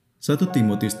1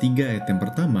 Timotius 3 ayat yang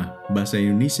pertama, bahasa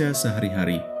Indonesia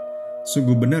sehari-hari.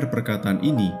 Sungguh benar perkataan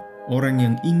ini, orang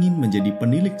yang ingin menjadi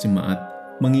penilik jemaat,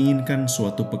 menginginkan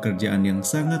suatu pekerjaan yang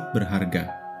sangat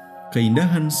berharga.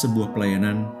 Keindahan sebuah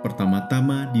pelayanan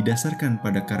pertama-tama didasarkan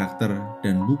pada karakter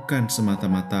dan bukan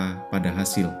semata-mata pada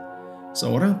hasil.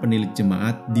 Seorang penilik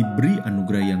jemaat diberi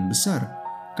anugerah yang besar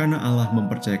karena Allah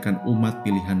mempercayakan umat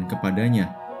pilihan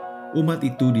kepadanya. Umat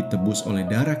itu ditebus oleh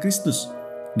darah Kristus,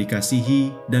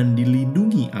 dikasihi dan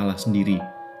dilindungi Allah sendiri.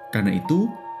 Karena itu,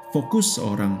 fokus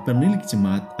seorang penilik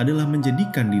jemaat adalah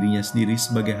menjadikan dirinya sendiri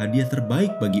sebagai hadiah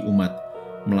terbaik bagi umat,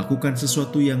 melakukan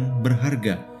sesuatu yang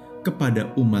berharga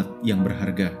kepada umat yang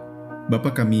berharga.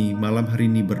 Bapa kami malam hari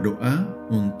ini berdoa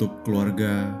untuk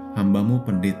keluarga hamba-Mu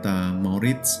Pendeta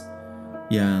Maurits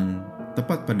yang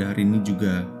tepat pada hari ini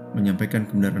juga menyampaikan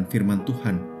kebenaran firman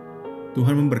Tuhan.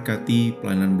 Tuhan memberkati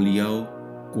pelayanan beliau,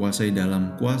 kuasai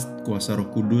dalam kuasa Roh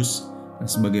Kudus, dan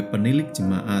sebagai penilik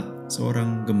jemaat,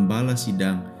 seorang gembala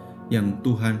sidang yang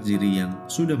Tuhan sendiri yang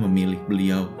sudah memilih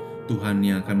beliau. Tuhan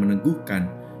yang akan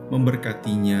meneguhkan,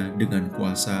 memberkatinya dengan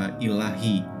kuasa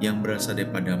ilahi yang berasal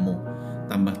daripada-Mu.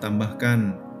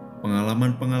 Tambahkan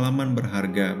pengalaman-pengalaman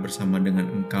berharga bersama dengan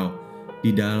Engkau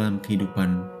di dalam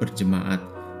kehidupan berjemaat.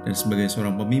 Dan sebagai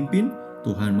seorang pemimpin,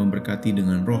 Tuhan memberkati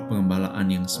dengan roh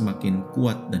pengembalaan yang semakin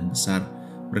kuat dan besar.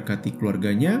 Berkati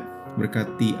keluarganya,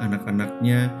 berkati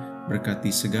anak-anaknya,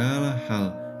 berkati segala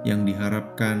hal yang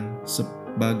diharapkan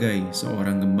sebagai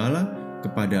seorang gembala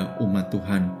kepada umat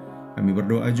Tuhan. Kami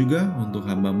berdoa juga untuk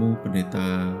hamba-Mu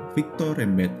Pendeta Victor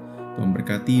Rembet. Tuhan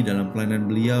berkati dalam pelayanan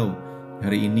beliau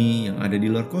hari ini yang ada di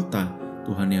luar kota.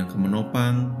 Tuhan yang akan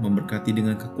menopang, memberkati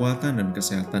dengan kekuatan dan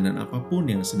kesehatan dan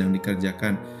apapun yang sedang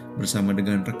dikerjakan bersama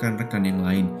dengan rekan-rekan yang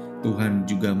lain. Tuhan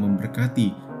juga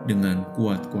memberkati dengan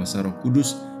kuat kuasa Roh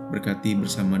Kudus, berkati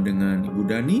bersama dengan Ibu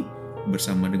Dani,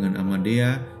 bersama dengan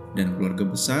Amadea dan keluarga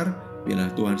besar.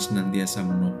 Biarlah Tuhan senantiasa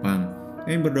menopang.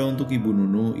 Kami berdoa untuk Ibu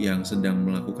Nunu yang sedang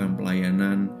melakukan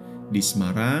pelayanan di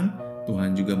Semarang.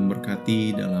 Tuhan juga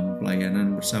memberkati dalam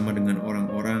pelayanan bersama dengan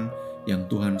orang-orang yang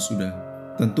Tuhan sudah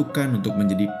tentukan untuk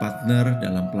menjadi partner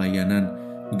dalam pelayanan.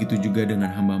 Begitu juga dengan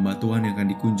hamba-hamba Tuhan yang akan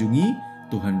dikunjungi.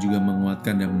 Tuhan juga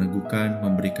menguatkan dan meneguhkan,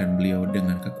 memberikan beliau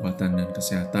dengan kekuatan dan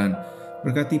kesehatan.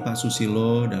 Berkati Pak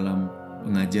Susilo dalam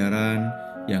pengajaran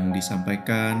yang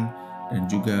disampaikan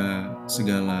dan juga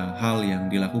segala hal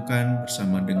yang dilakukan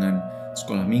bersama dengan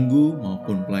sekolah minggu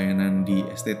maupun pelayanan di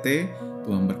STT.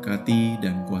 Tuhan berkati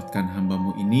dan kuatkan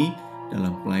hamba-Mu ini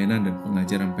dalam pelayanan dan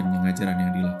pengajaran-pengajaran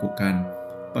yang dilakukan.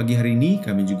 Pagi hari ini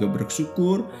kami juga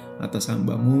bersyukur atas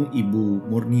hamba-Mu Ibu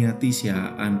Murniati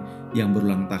Siaan yang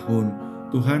berulang tahun.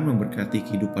 Tuhan memberkati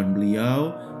kehidupan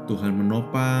beliau, Tuhan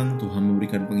menopang, Tuhan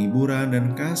memberikan penghiburan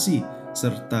dan kasih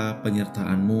serta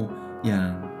penyertaan-Mu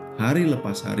yang hari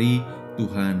lepas hari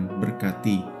Tuhan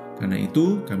berkati. Karena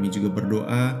itu kami juga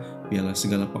berdoa, biarlah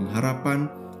segala pengharapan,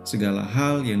 segala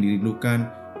hal yang dirindukan,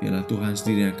 biarlah Tuhan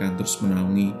sendiri yang akan terus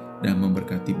menaungi dan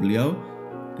memberkati beliau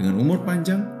dengan umur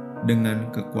panjang, dengan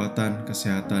kekuatan,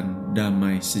 kesehatan,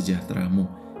 damai sejahtera-Mu.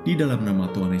 Di dalam nama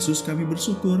Tuhan Yesus kami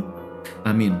bersyukur.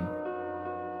 Amin.